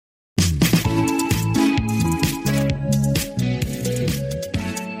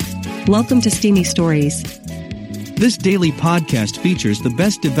Welcome to Steamy Stories. This daily podcast features the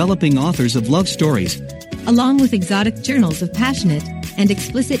best developing authors of love stories, along with exotic journals of passionate and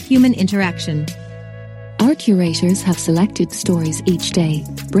explicit human interaction. Our curators have selected stories each day,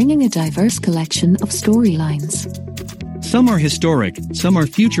 bringing a diverse collection of storylines. Some are historic, some are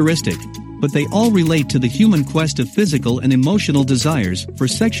futuristic, but they all relate to the human quest of physical and emotional desires for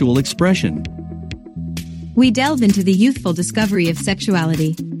sexual expression. We delve into the youthful discovery of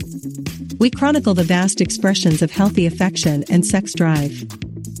sexuality. We chronicle the vast expressions of healthy affection and sex drive.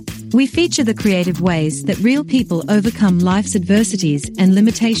 We feature the creative ways that real people overcome life's adversities and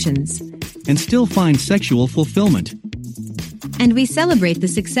limitations, and still find sexual fulfillment. And we celebrate the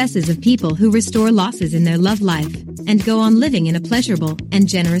successes of people who restore losses in their love life and go on living in a pleasurable and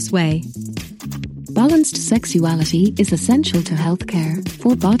generous way. Balanced sexuality is essential to healthcare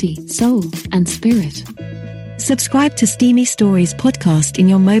for body, soul, and spirit. Subscribe to Steamy Stories podcast in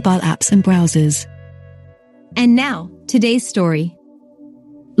your mobile apps and browsers. And now, today's story.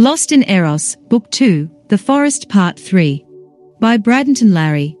 Lost in Eros, Book 2, The Forest Part 3. By Bradenton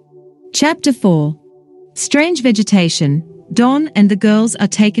Larry. Chapter 4. Strange vegetation. Don and the girls are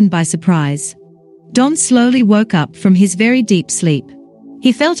taken by surprise. Don slowly woke up from his very deep sleep.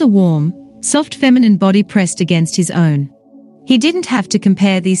 He felt a warm, soft feminine body pressed against his own. He didn't have to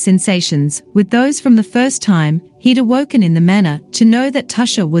compare these sensations with those from the first time he'd awoken in the manor to know that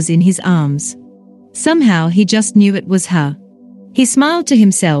Tasha was in his arms. Somehow he just knew it was her. He smiled to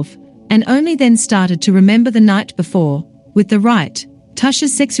himself, and only then started to remember the night before, with the rite,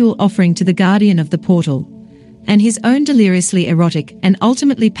 Tasha's sexual offering to the guardian of the portal, and his own deliriously erotic and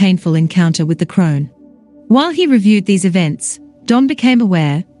ultimately painful encounter with the crone. While he reviewed these events, Don became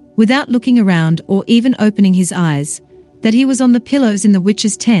aware, without looking around or even opening his eyes, that he was on the pillows in the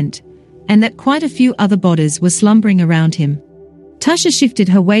witch's tent, and that quite a few other bodies were slumbering around him. Tasha shifted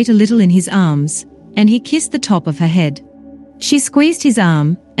her weight a little in his arms, and he kissed the top of her head. She squeezed his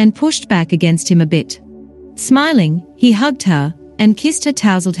arm, and pushed back against him a bit. Smiling, he hugged her, and kissed her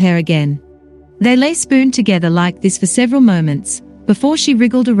tousled hair again. They lay spooned together like this for several moments, before she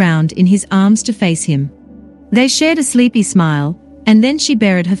wriggled around in his arms to face him. They shared a sleepy smile, and then she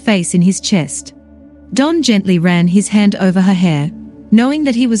buried her face in his chest. Don gently ran his hand over her hair, knowing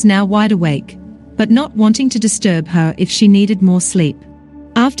that he was now wide awake, but not wanting to disturb her if she needed more sleep.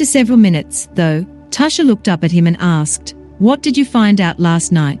 After several minutes, though, Tasha looked up at him and asked, "What did you find out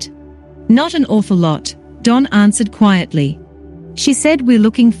last night?" "Not an awful lot," Don answered quietly. "She said we're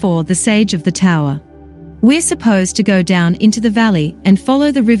looking for the Sage of the Tower. We're supposed to go down into the valley and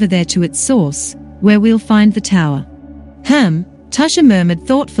follow the river there to its source, where we'll find the tower." Tasha murmured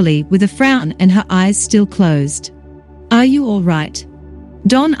thoughtfully with a frown and her eyes still closed. "Are you all right?"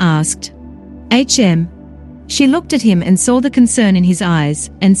 Don asked. She looked at him and saw the concern in his eyes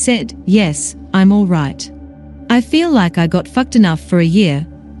and said, "Yes, I'm all right. I feel like I got fucked enough for a year,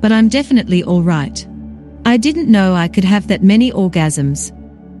 but I'm definitely all right. I didn't know I could have that many orgasms."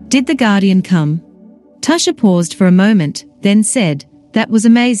 "Did the guardian come?" Tasha paused for a moment, then said, "That was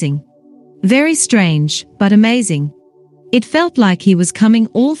amazing. Very strange, but amazing. It felt like he was coming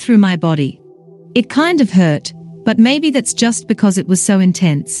all through my body. It kind of hurt, but maybe that's just because it was so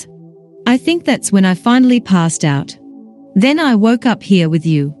intense. I think that's when I finally passed out. Then I woke up here with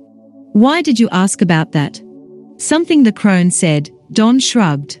you." "Why did you ask about that?" "Something the crone said," Don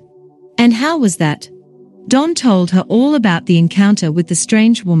shrugged. "And how was that?" Don told her all about the encounter with the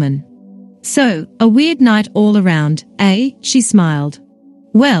strange woman. "So, a weird night all around, eh?" She smiled.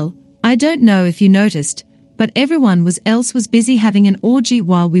 "Well, I don't know if you noticed, but everyone else was busy having an orgy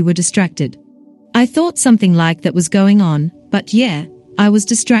while we were distracted. I thought something like that was going on, but yeah, I was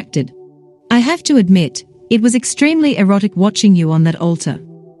distracted. I have to admit, it was extremely erotic watching you on that altar."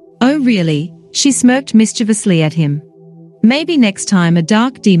 "Oh really?" She smirked mischievously at him. "Maybe next time a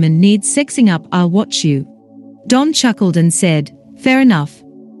dark demon needs sexing up, I'll watch you." Don chuckled and said, "Fair enough.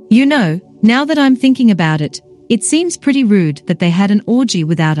 You know, now that I'm thinking about it, it seems pretty rude that they had an orgy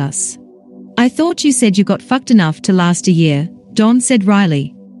without us." "I thought you said you got fucked enough to last a year," Don said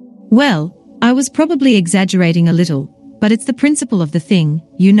wryly. "Well, I was probably exaggerating a little, but it's the principle of the thing,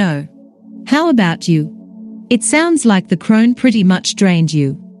 you know. How about you? It sounds like the crone pretty much drained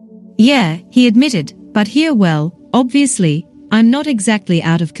you." "Yeah," he admitted, "but here, well, obviously, I'm not exactly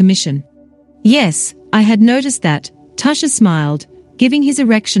out of commission." "Yes, I had noticed that," Tasha smiled, giving his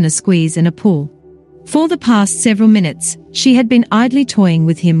erection a squeeze and a pull. For the past several minutes, she had been idly toying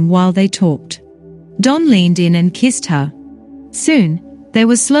with him while they talked. Don leaned in and kissed her. Soon, they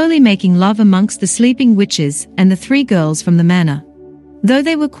were slowly making love amongst the sleeping witches and the three girls from the manor. Though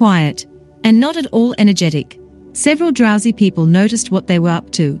they were quiet, and not at all energetic, several drowsy people noticed what they were up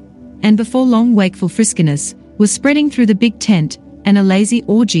to, and before long wakeful friskiness was spreading through the big tent, and a lazy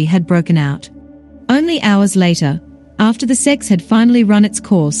orgy had broken out. Only hours later, after the sex had finally run its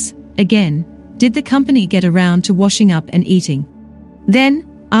course, again, did the company get around to washing up and eating. Then,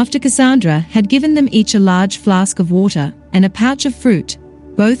 after Cassandra had given them each a large flask of water and a pouch of fruit,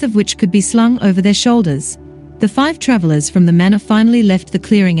 both of which could be slung over their shoulders, the 5 travelers from the manor finally left the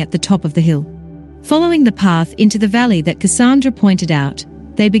clearing at the top of the hill. Following the path into the valley that Cassandra pointed out,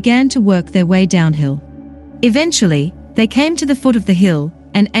 they began to work their way downhill. Eventually, they came to the foot of the hill,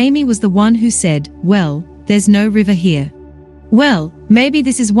 and Amy was the one who said, "Well, there's no river here." "Well, maybe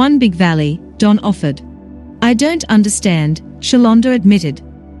this is one big valley," Don offered. "I don't understand," Shalonda admitted.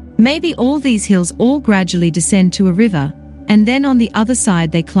 "Maybe all these hills all gradually descend to a river, and then on the other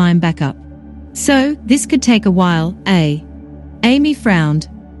side they climb back up. So, this could take a while, eh?" Amy frowned.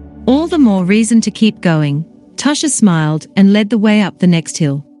 "All the more reason to keep going," Tasha smiled and led the way up the next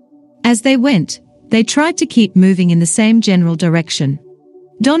hill. As they went, they tried to keep moving in the same general direction.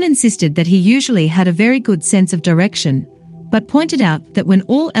 Don insisted that he usually had a very good sense of direction, but pointed out that when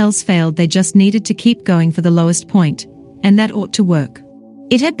all else failed they just needed to keep going for the lowest point, and that ought to work.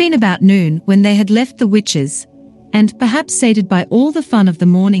 It had been about noon when they had left the witches, and, perhaps sated by all the fun of the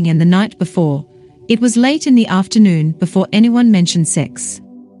morning and the night before, it was late in the afternoon before anyone mentioned sex.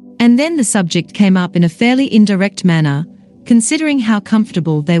 And then the subject came up in a fairly indirect manner, considering how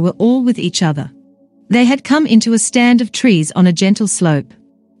comfortable they were all with each other. They had come into a stand of trees on a gentle slope.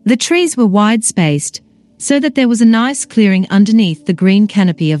 The trees were wide-spaced, so that there was a nice clearing underneath the green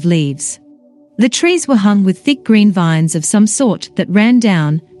canopy of leaves. The trees were hung with thick green vines of some sort that ran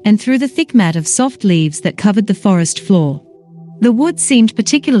down and through the thick mat of soft leaves that covered the forest floor. The wood seemed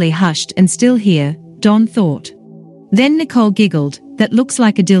particularly hushed and still here, Don thought. Then Nicole giggled, "That looks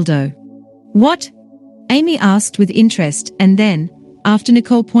like a dildo." "What?" Amy asked with interest, and then, after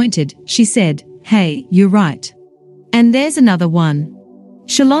Nicole pointed, she said, "Hey, you're right. And there's another one."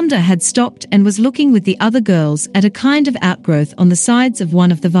 Shalonda had stopped and was looking with the other girls at a kind of outgrowth on the sides of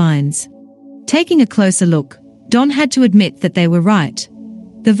one of the vines. Taking a closer look, Don had to admit that they were right.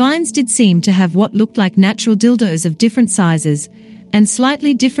 The vines did seem to have what looked like natural dildos of different sizes and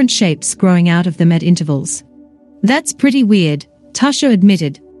slightly different shapes growing out of them at intervals. "That's pretty weird," Tasha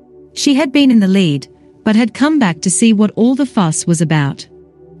admitted. She had been in the lead, but had come back to see what all the fuss was about.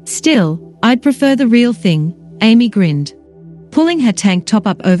 "Still, I'd prefer the real thing," Amy grinned. Pulling her tank top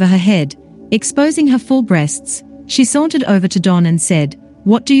up over her head, exposing her full breasts, she sauntered over to Don and said,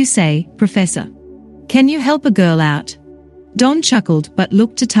 "What do you say, Professor? Can you help a girl out?" Don chuckled but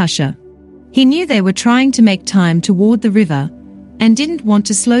looked to Tasha. He knew they were trying to make time toward the river, and didn't want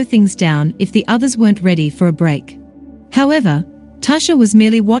to slow things down if the others weren't ready for a break. However, Tasha was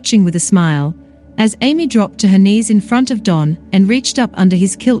merely watching with a smile, as Amy dropped to her knees in front of Don and reached up under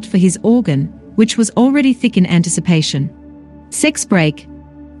his kilt for his organ, which was already thick in anticipation. "Sex break!"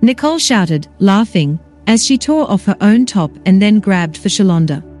 Nicole shouted, laughing, as she tore off her own top and then grabbed for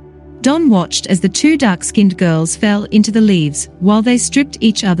Shalonda. Don watched as the 2 dark-skinned girls fell into the leaves while they stripped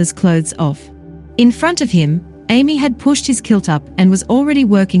each other's clothes off. In front of him, Amy had pushed his kilt up and was already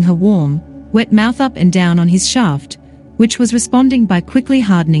working her warm, wet mouth up and down on his shaft, which was responding by quickly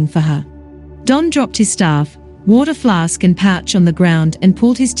hardening for her. Don dropped his staff, water flask and pouch on the ground and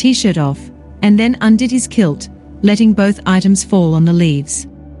pulled his t-shirt off, and then undid his kilt, letting both items fall on the leaves.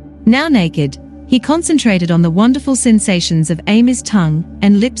 Now naked, he concentrated on the wonderful sensations of Amy's tongue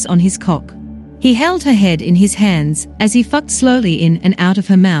and lips on his cock. He held her head in his hands as he fucked slowly in and out of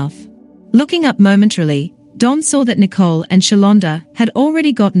her mouth. Looking up momentarily, Don saw that Nicole and Shalonda had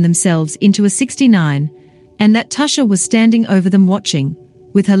already gotten themselves into a 69, and that Tasha was standing over them watching,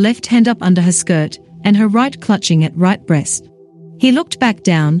 with her left hand up under her skirt and her right clutching at right breast. He looked back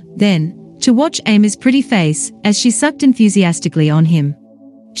down, then, to watch Amy's pretty face as she sucked enthusiastically on him.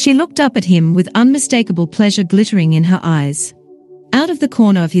 She looked up at him with unmistakable pleasure glittering in her eyes. Out of the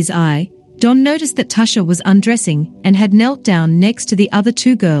corner of his eye, Don noticed that Tasha was undressing and had knelt down next to the other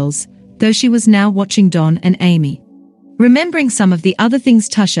 2 girls, though she was now watching Don and Amy. Remembering some of the other things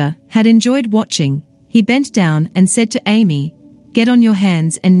Tasha had enjoyed watching, he bent down and said to Amy, "Get on your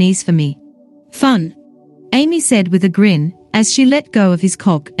hands and knees for me." "Fun," Amy said with a grin, as she let go of his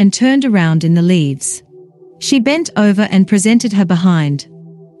cock and turned around in the leaves. She bent over and presented her behind.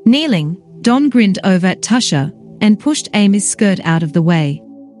 Kneeling, Don grinned over at Tasha and pushed Amy's skirt out of the way.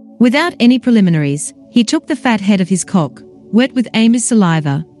 Without any preliminaries, he took the fat head of his cock, wet with Amy's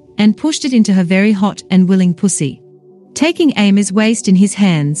saliva, and pushed it into her very hot and willing pussy. Taking Amy's waist in his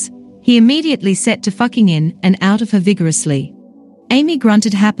hands, he immediately set to fucking in and out of her vigorously. Amy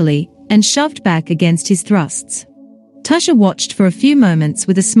grunted happily and shoved back against his thrusts. Tasha watched for a few moments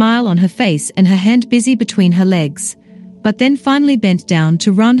with a smile on her face and her hand busy between her legs, but then finally bent down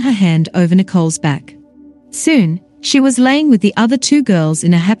to run her hand over Nicole's back. Soon, she was laying with the other two girls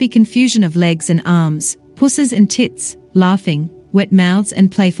in a happy confusion of legs and arms, pusses and tits, laughing, wet mouths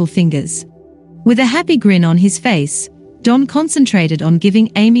and playful fingers. With a happy grin on his face, Don concentrated on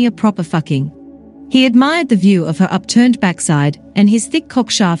giving Amy a proper fucking. He admired the view of her upturned backside and his thick cock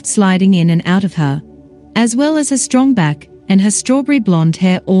shaft sliding in and out of her, as well as her strong back and her strawberry blonde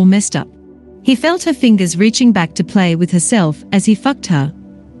hair all messed up. He felt her fingers reaching back to play with herself as he fucked her,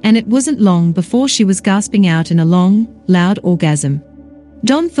 and it wasn't long before she was gasping out in a long, loud orgasm.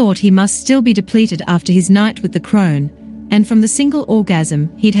 Don thought he must still be depleted after his night with the crone, and from the single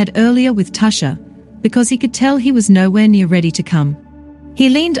orgasm he'd had earlier with Tasha, because he could tell he was nowhere near ready to come. He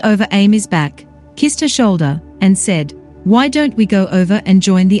leaned over Amy's back, kissed her shoulder, and said, "Why don't we go over and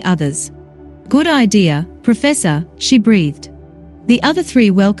join the others?" "Good idea, Professor," she breathed. The other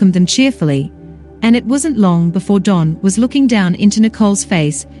three welcomed them cheerfully, and it wasn't long before Don was looking down into Nicole's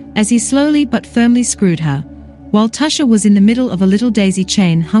face as he slowly but firmly screwed her, while Tasha was in the middle of a little daisy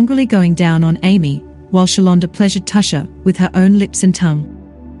chain hungrily going down on Amy, while Shalonda pleasured Tasha with her own lips and tongue.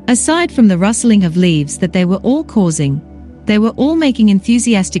 Aside from the rustling of leaves that they were all causing, they were all making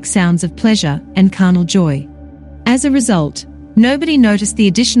enthusiastic sounds of pleasure and carnal joy. As a result, nobody noticed the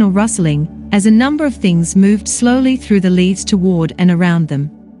additional rustling as a number of things moved slowly through the leaves toward and around them.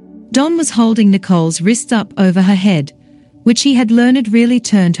 Don was holding Nicole's wrists up over her head, which he had learned really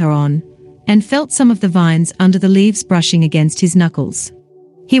turned her on, and felt some of the vines under the leaves brushing against his knuckles.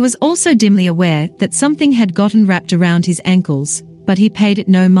 He was also dimly aware that something had gotten wrapped around his ankles, but he paid it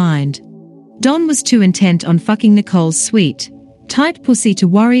no mind. Don was too intent on fucking Nicole's sweet, tight pussy to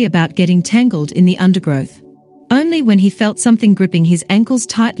worry about getting tangled in the undergrowth. Only when he felt something gripping his ankles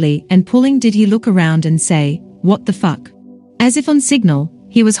tightly and pulling did he look around and say, "What the fuck?" As if on signal,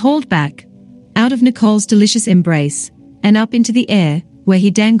 he was hauled back, out of Nicole's delicious embrace, and up into the air, where he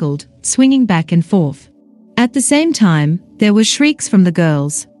dangled, swinging back and forth. At the same time, there were shrieks from the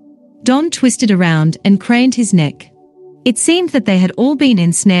girls. Don twisted around and craned his neck. It seemed that they had all been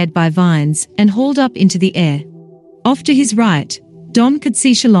ensnared by vines and hauled up into the air. Off to his right, Don could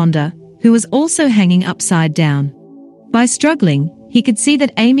see Shalonda, who was also hanging upside down. By struggling, he could see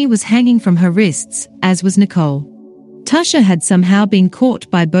that Amy was hanging from her wrists, as was Nicole. Tasha had somehow been caught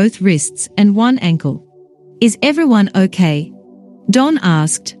by both wrists and one ankle. "Is everyone okay?" Don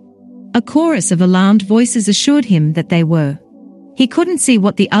asked. A chorus of alarmed voices assured him that they were. He couldn't see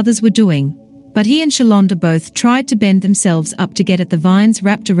what the others were doing, but he and Shalonda both tried to bend themselves up to get at the vines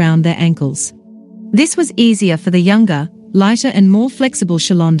wrapped around their ankles. This was easier for the younger, lighter and more flexible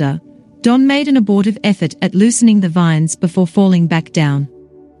Shalonda. Don made an abortive effort at loosening the vines before falling back down.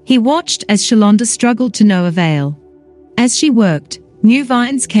 He watched as Shalonda struggled to no avail. As she worked, new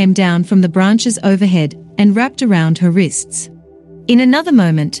vines came down from the branches overhead and wrapped around her wrists. In another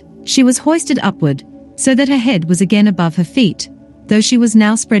moment, she was hoisted upward, so that her head was again above her feet, though she was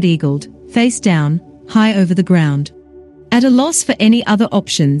now spread-eagled, face down, high over the ground. At a loss for any other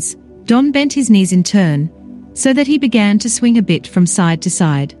options, Don bent his knees in turn, so that he began to swing a bit from side to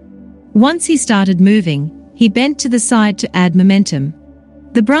side. Once he started moving, he bent to the side to add momentum.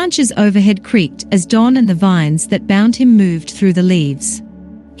 The branches overhead creaked as Don and the vines that bound him moved through the leaves.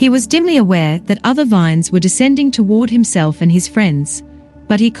 He was dimly aware that other vines were descending toward himself and his friends,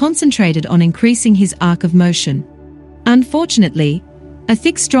 but he concentrated on increasing his arc of motion. Unfortunately, a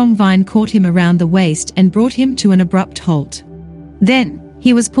thick strong vine caught him around the waist and brought him to an abrupt halt. Then,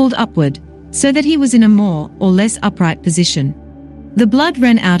 he was pulled upward, so that he was in a more or less upright position. The blood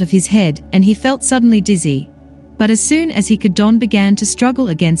ran out of his head and he felt suddenly dizzy, but as soon as he could, Don began to struggle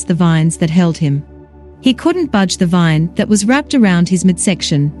against the vines that held him. He couldn't budge the vine that was wrapped around his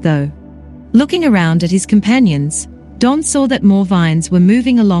midsection, though. Looking around at his companions, Don saw that more vines were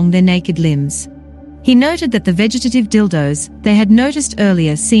moving along their naked limbs. He noted that the vegetative dildos they had noticed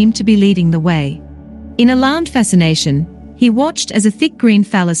earlier seemed to be leading the way. In alarmed fascination, he watched as a thick green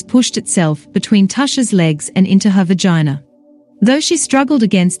phallus pushed itself between Tasha's legs and into her vagina. Though she struggled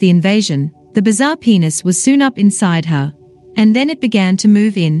against the invasion, the bizarre penis was soon up inside her, and then it began to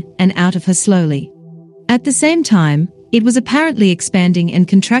move in and out of her slowly. At the same time, it was apparently expanding and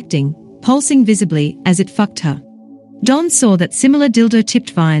contracting, pulsing visibly as it fucked her. Don saw that similar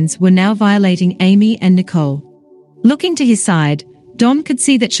dildo-tipped vines were now violating Amy and Nicole. Looking to his side, Don could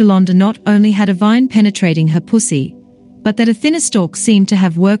see that Shalonda not only had a vine penetrating her pussy, but that a thinner stalk seemed to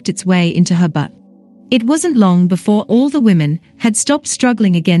have worked its way into her butt. It wasn't long before all the women had stopped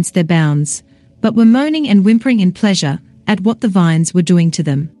struggling against their bounds, but were moaning and whimpering in pleasure at what the vines were doing to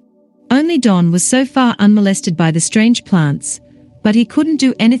them. Only Don was so far unmolested by the strange plants, but he couldn't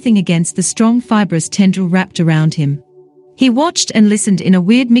do anything against the strong fibrous tendril wrapped around him. He watched and listened in a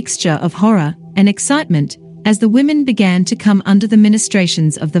weird mixture of horror and excitement as the women began to come under the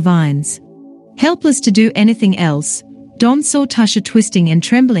ministrations of the vines. Helpless to do anything else, Don saw Tasha twisting and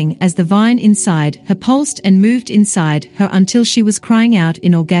trembling as the vine inside her pulsed and moved inside her until she was crying out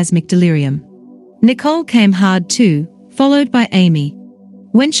in orgasmic delirium. Nicole came hard too, followed by Amy.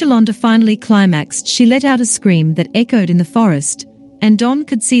 When Shalonda finally climaxed, she let out a scream that echoed in the forest, and Don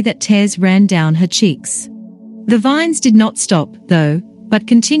could see that tears ran down her cheeks. The vines did not stop, though, but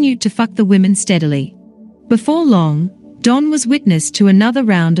continued to fuck the women steadily. Before long, Don was witness to another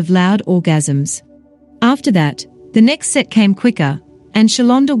round of loud orgasms. After that, the next set came quicker, and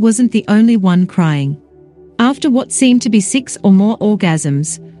Shalonda wasn't the only one crying. After what seemed to be 6 or more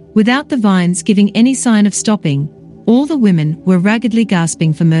orgasms, without the vines giving any sign of stopping, all the women were raggedly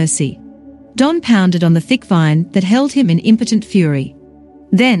gasping for mercy. Don pounded on the thick vine that held him in impotent fury.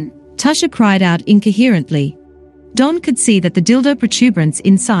 Then, Tasha cried out incoherently. Don could see that the dildo protuberance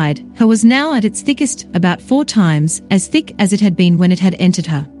inside her was now at its thickest, about 4 times as thick as it had been when it had entered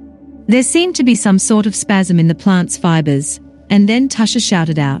her. There seemed to be some sort of spasm in the plant's fibers, and then Tasha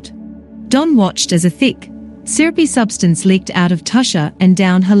shouted out. Don watched as a thick, syrupy substance leaked out of Tasha and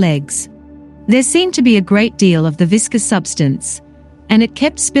down her legs. There seemed to be a great deal of the viscous substance, and it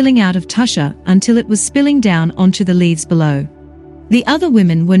kept spilling out of Tasha until it was spilling down onto the leaves below. The other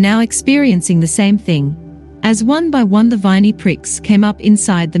women were now experiencing the same thing, as one by one the viney pricks came up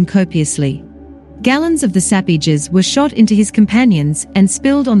inside them copiously. Gallons of the sappages were shot into his companions and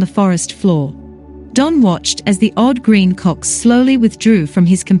spilled on the forest floor. Don watched as the odd green cocks slowly withdrew from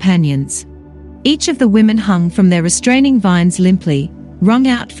his companions. Each of the women hung from their restraining vines limply, wrung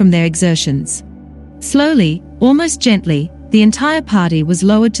out from their exertions. Slowly, almost gently, the entire party was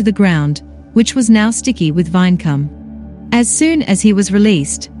lowered to the ground, which was now sticky with vine cum. As soon as he was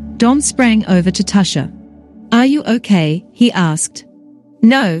released, Don sprang over to Tasha. "Are you okay?" he asked.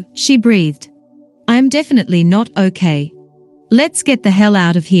 "No," she breathed. "I'm definitely not okay. Let's get the hell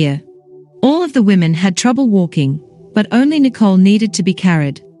out of here." All of the women had trouble walking, but only Nicole needed to be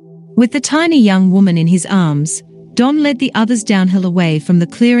carried. With the tiny young woman in his arms, Don led the others downhill away from the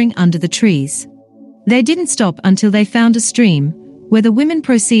clearing under the trees. They didn't stop until they found a stream, where the women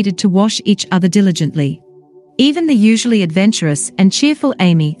proceeded to wash each other diligently. Even the usually adventurous and cheerful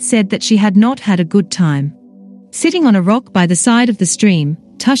Amy said that she had not had a good time. Sitting on a rock by the side of the stream,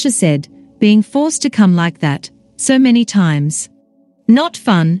 Tasha said, "Being forced to come like that, so many times. Not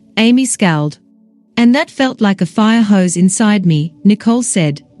fun," Amy scowled. "And that felt like a fire hose inside me," Nicole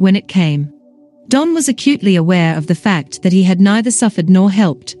said, when it came. Don was acutely aware of the fact that he had neither suffered nor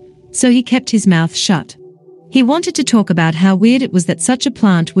helped, so he kept his mouth shut. He wanted to talk about how weird it was that such a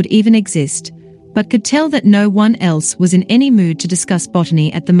plant would even exist, but could tell that no one else was in any mood to discuss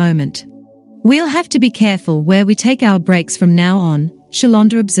botany at the moment. "We'll have to be careful where we take our breaks from now on,"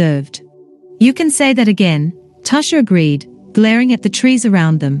 Shalonda observed. "You can say that again," Tasha agreed, glaring at the trees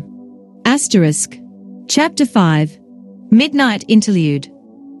around them. Chapter 5. Midnight Interlude.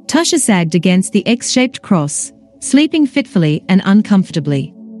 Tasha sagged against the X-shaped cross, sleeping fitfully and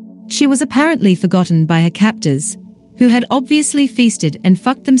uncomfortably. She was apparently forgotten by her captors, who had obviously feasted and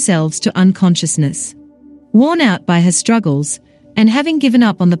fucked themselves to unconsciousness. Worn out by her struggles, and having given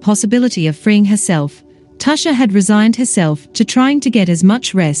up on the possibility of freeing herself, Tasha had resigned herself to trying to get as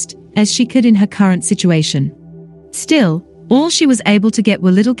much rest as she could in her current situation. Still, all she was able to get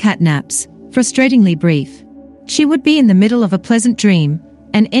were little cat naps, frustratingly brief. She would be in the middle of a pleasant dream,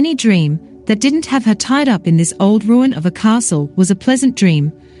 and any dream that didn't have her tied up in this old ruin of a castle was a pleasant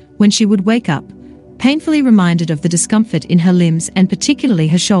dream, when she would wake up, painfully reminded of the discomfort in her limbs and particularly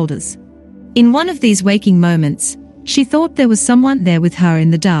her shoulders. In one of these waking moments, she thought there was someone there with her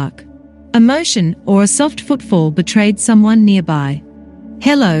in the dark. A motion or a soft footfall betrayed someone nearby.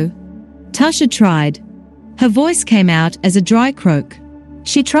 "Hello," Tasha tried. Her voice came out as a dry croak.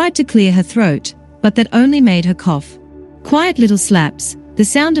 She tried to clear her throat, but that only made her cough. Quiet little slaps, the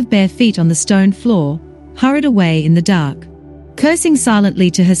sound of bare feet on the stone floor, hurried away in the dark. Cursing silently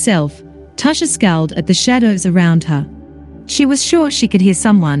to herself, Tasha scowled at the shadows around her. She was sure she could hear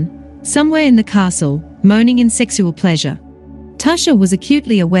someone, somewhere in the castle, moaning in sexual pleasure. Tasha was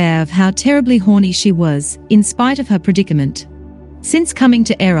acutely aware of how terribly horny she was, in spite of her predicament. Since coming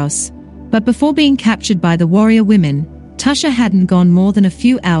to Eros, but before being captured by the warrior women, Tasha hadn't gone more than a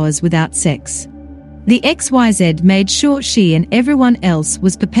few hours without sex. The XYZ made sure she and everyone else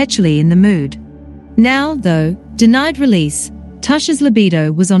was perpetually in the mood. Now, though, denied release, Tasha's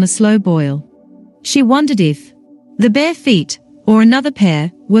libido was on a slow boil. She wondered if the bare feet, or another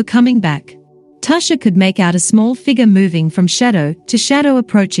pair, were coming back. Tasha could make out a small figure moving from shadow to shadow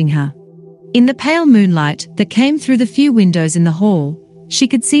approaching her. In the pale moonlight that came through the few windows in the hall, she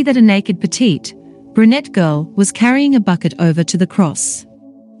could see that a naked petite, brunette girl was carrying a bucket over to the cross.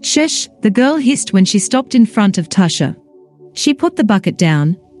 "Shush," the girl hissed when she stopped in front of Tasha. She put the bucket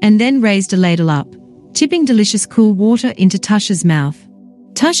down, and then raised a ladle up, tipping delicious cool water into Tasha's mouth.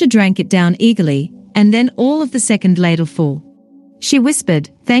 Tasha drank it down eagerly, and then all of the second ladle full. She whispered,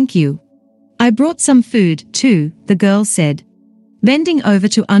 "Thank you. I brought some food, too," the girl said. Bending over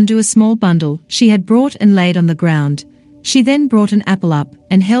to undo a small bundle she had brought and laid on the ground, she then brought an apple up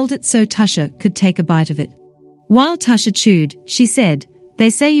and held it so Tasha could take a bite of it. While Tasha chewed, she said, "They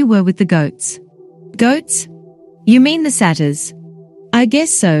say you were with the goats." "Goats? You mean the satyrs?" "I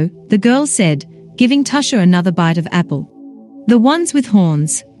guess so," the girl said, giving Tasha another bite of apple. "The ones with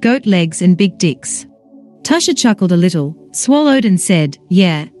horns, goat legs and big dicks." Tasha chuckled a little, swallowed and said,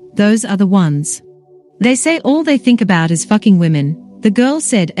 "Yeah, those are the ones. They say all they think about is fucking women," the girl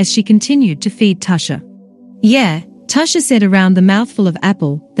said as she continued to feed Tasha. "Yeah," Tasha said around the mouthful of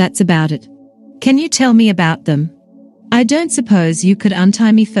apple, "that's about it. Can you tell me about them?" "I don't suppose you could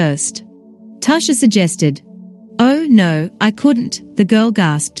untie me first?" Tasha suggested. "Oh no, I couldn't," the girl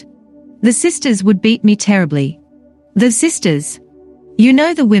gasped. "The sisters would beat me terribly." "The sisters? You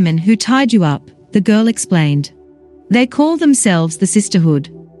know the women who tied you up," the girl explained. "They call themselves the sisterhood."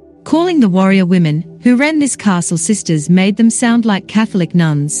 Calling the warrior women who ran this castle sisters made them sound like Catholic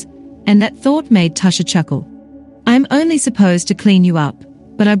nuns, and that thought made Tasha chuckle. "I'm only supposed to clean you up,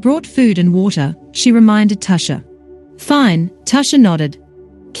 but I brought food and water," she reminded Tasha. "Fine," Tasha nodded.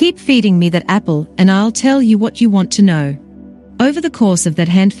 "Keep feeding me that apple and I'll tell you what you want to know." Over the course of that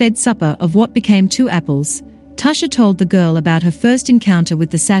hand-fed supper of what became 2 apples, Tasha told the girl about her first encounter with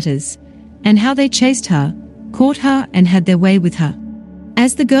the satyrs, and how they chased her, caught her and had their way with her.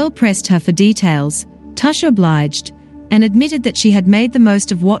 As the girl pressed her for details, Tasha obliged, and admitted that she had made the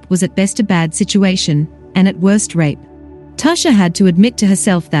most of what was at best a bad situation, and at worst rape. Tasha had to admit to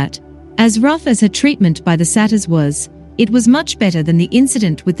herself that, as rough as her treatment by the satyrs was, it was much better than the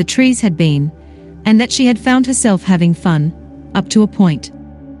incident with the trees had been, and that she had found herself having fun, up to a point.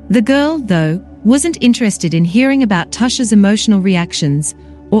 The girl, though, wasn't interested in hearing about Tasha's emotional reactions,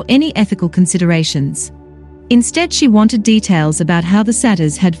 or any ethical considerations. Instead, she wanted details about how the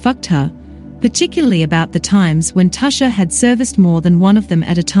satyrs had fucked her, particularly about the times when Tasha had serviced more than one of them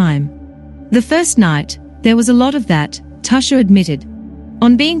at a time. The first night, there was a lot of that, Tasha admitted.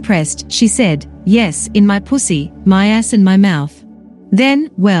 On being pressed, she said, "Yes, in my pussy, my ass and my mouth." Then,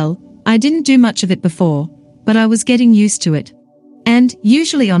 "Well, I didn't do much of it before, but I was getting used to it. And,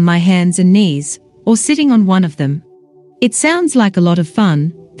 usually on my hands and knees, or sitting on one of them." "It sounds like a lot of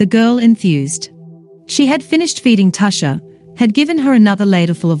fun," the girl enthused. She had finished feeding Tasha, had given her another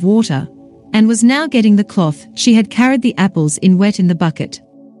ladleful of water, and was now getting the cloth she had carried the apples in wet in the bucket.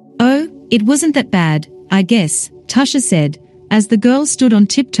 "Oh, it wasn't that bad, I guess," Tasha said, as the girl stood on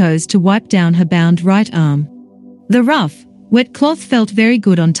tiptoes to wipe down her bound right arm. The rough, wet cloth felt very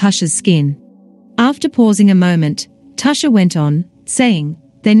good on Tasha's skin. After pausing a moment, Tasha went on, saying,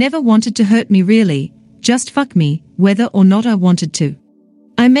 "They never wanted to hurt me really, just fuck me, whether or not I wanted to.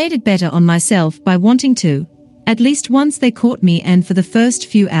 I made it better on myself by wanting to, at least once they caught me and for the first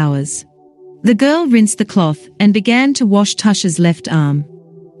few hours." The girl rinsed the cloth and began to wash Tasha's left arm.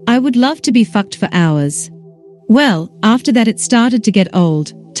 "I would love to be fucked for hours." Well, after that it started to get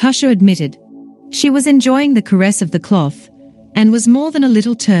old, Tasha admitted. She was enjoying the caress of the cloth, and was more than a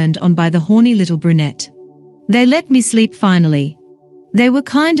little turned on by the horny little brunette. "They let me sleep finally. They were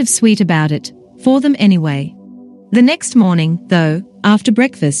kind of sweet about it, for them anyway. The next morning, though, after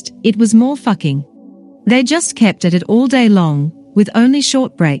breakfast, it was more fucking. They just kept at it all day long, with only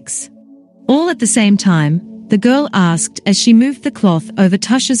short breaks." All at the same time, the girl asked as she moved the cloth over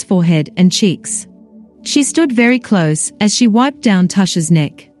Tasha's forehead and cheeks. She stood very close as she wiped down Tasha's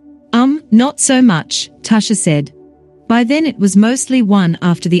neck. Not so much," Tasha said. By then it was mostly one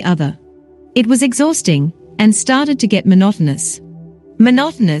after the other. It was exhausting, and started to get monotonous.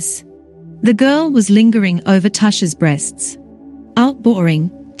 Monotonous? The girl was lingering over Tasha's breasts. "Oh,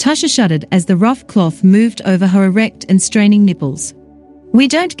 boring," Tasha shuddered as the rough cloth moved over her erect and straining nipples. "We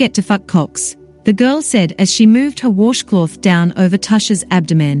don't get to fuck cocks," the girl said as she moved her washcloth down over Tasha's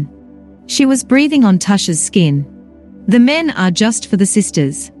abdomen. She was breathing on Tasha's skin. "The men are just for the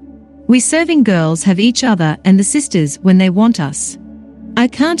sisters. We serving girls have each other and the sisters when they want us. I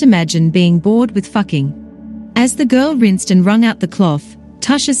can't imagine being bored with fucking." As the girl rinsed and wrung out the cloth,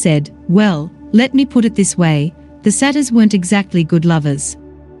 Tasha said, "Well, let me put it this way, the satyrs weren't exactly good lovers.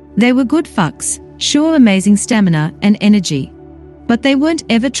 They were good fucks, sure, amazing stamina and energy. But they weren't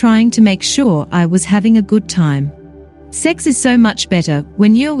ever trying to make sure I was having a good time. Sex is so much better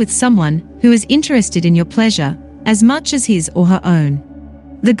when you're with someone who is interested in your pleasure as much as his or her own.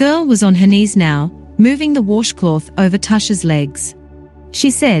 The girl was on her knees now, moving the washcloth over Tasha's legs.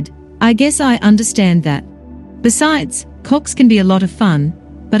 She said, "I guess I understand that. Besides, cocks can be a lot of fun,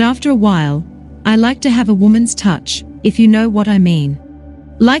 but after a while, I like to have a woman's touch, if you know what I mean."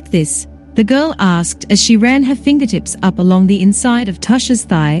 "Like this?" the girl asked as she ran her fingertips up along the inside of Tasha's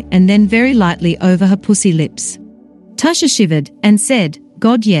thigh and then very lightly over her pussy lips. Tasha shivered and said,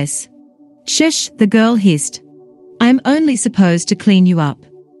 "God, yes." "Shush," the girl hissed. "I'm only supposed to clean you up.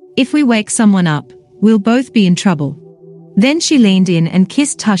 If we wake someone up, we'll both be in trouble." Then she leaned in and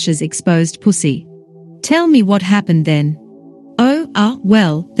kissed Tasha's exposed pussy. "Tell me what happened then."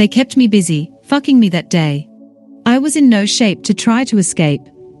 Well, they kept me busy, fucking me that day. I was in no shape to try to escape,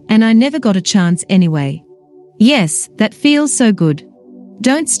 and I never got a chance anyway." "Yes, that feels so good.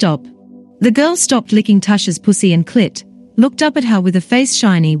 Don't stop." The girl stopped licking Tasha's pussy and clit, looked up at her with a face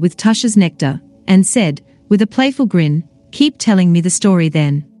shiny with Tasha's nectar, and said, with a playful grin, "Keep telling me the story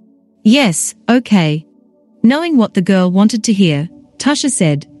then." "Yes, okay." Knowing what the girl wanted to hear, Tasha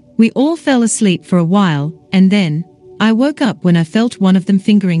said, "We all fell asleep for a while, and then I woke up when I felt one of them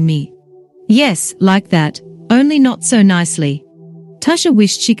fingering me." "Yes, like that, only not so nicely." Tasha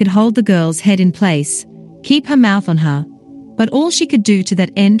wished she could hold the girl's head in place, keep her mouth on her, but all she could do to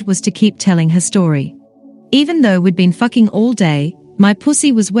that end was to keep telling her story. "Even though we'd been fucking all day, my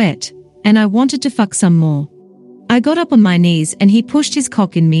pussy was wet, and I wanted to fuck some more. I got up on my knees and he pushed his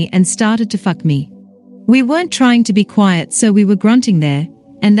cock in me and started to fuck me. We weren't trying to be quiet, so we were grunting there,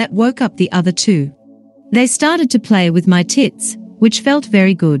 and that woke up the other two. They started to play with my tits, which felt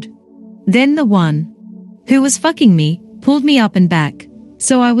very good. Then the one who was fucking me pulled me up and back,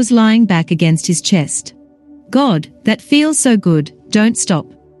 so I was lying back against his chest. God, that feels so good, don't stop."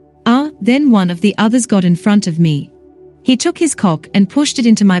 Then one of the others got in front of me. He took his cock and pushed it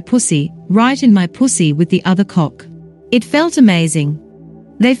into my pussy, right in my pussy with the other cock. It felt amazing.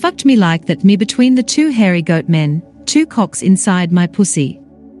 They fucked me like that, me between the two hairy goat men, two cocks inside my pussy.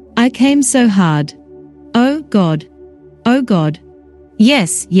 I came so hard. Oh God. Oh God.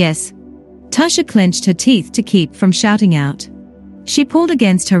 Yes, yes. Tasha clenched her teeth to keep from shouting out. She pulled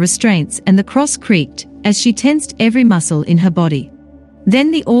against her restraints and the cross creaked as she tensed every muscle in her body.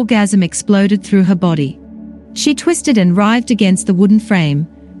 Then the orgasm exploded through her body. She twisted and writhed against the wooden frame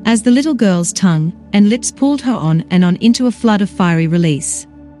as the little girl's tongue and lips pulled her on and on into a flood of fiery release.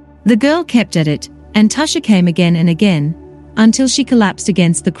 The girl kept at it, and Tasha came again and again, until she collapsed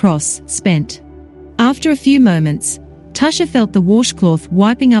against the cross, spent. After a few moments, Tasha felt the washcloth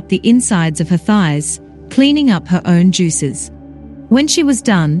wiping up the insides of her thighs, cleaning up her own juices. When she was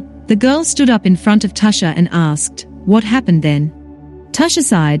done, the girl stood up in front of Tasha and asked, "What happened then?" Tasha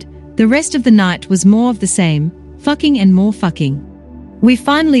sighed. The rest of the night was more of the same, fucking and more fucking. We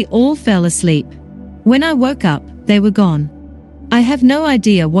finally all fell asleep. When I woke up, they were gone. I have no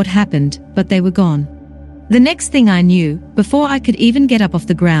idea what happened, but they were gone. The next thing I knew, before I could even get up off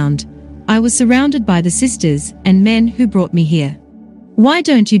the ground, I was surrounded by the sisters and men who brought me here. "Why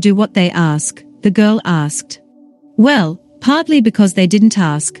don't you do what they ask?" the girl asked. "Well, partly because they didn't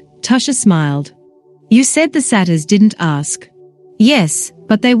ask," Tasha smiled. "You said the satyrs didn't ask." "Yes,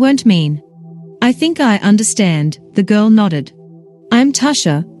 but they weren't mean." "I think I understand," the girl nodded. "I'm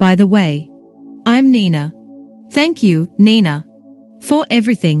Tasha, by the way." "I'm Nina." "Thank you, Nina, for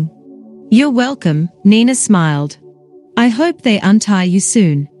everything." "You're welcome," Nina smiled. "I hope they untie you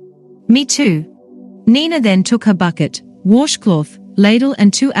soon." "Me too." Nina then took her bucket, washcloth, ladle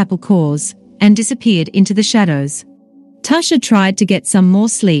and 2 apple cores, and disappeared into the shadows. Tasha tried to get some more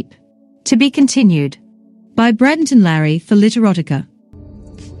sleep. To be continued. By Bradenton Larry for Literotica.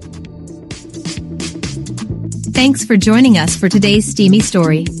 Thanks for joining us for today's steamy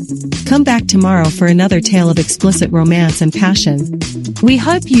story. Come back tomorrow for another tale of explicit romance and passion. We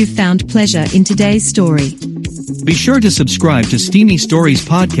hope you found pleasure in today's story. Be sure to subscribe to Steamy Stories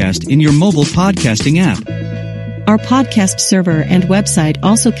podcast in your mobile podcasting app. Our podcast server and website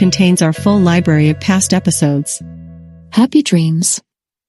also contains our full library of past episodes. Happy dreams.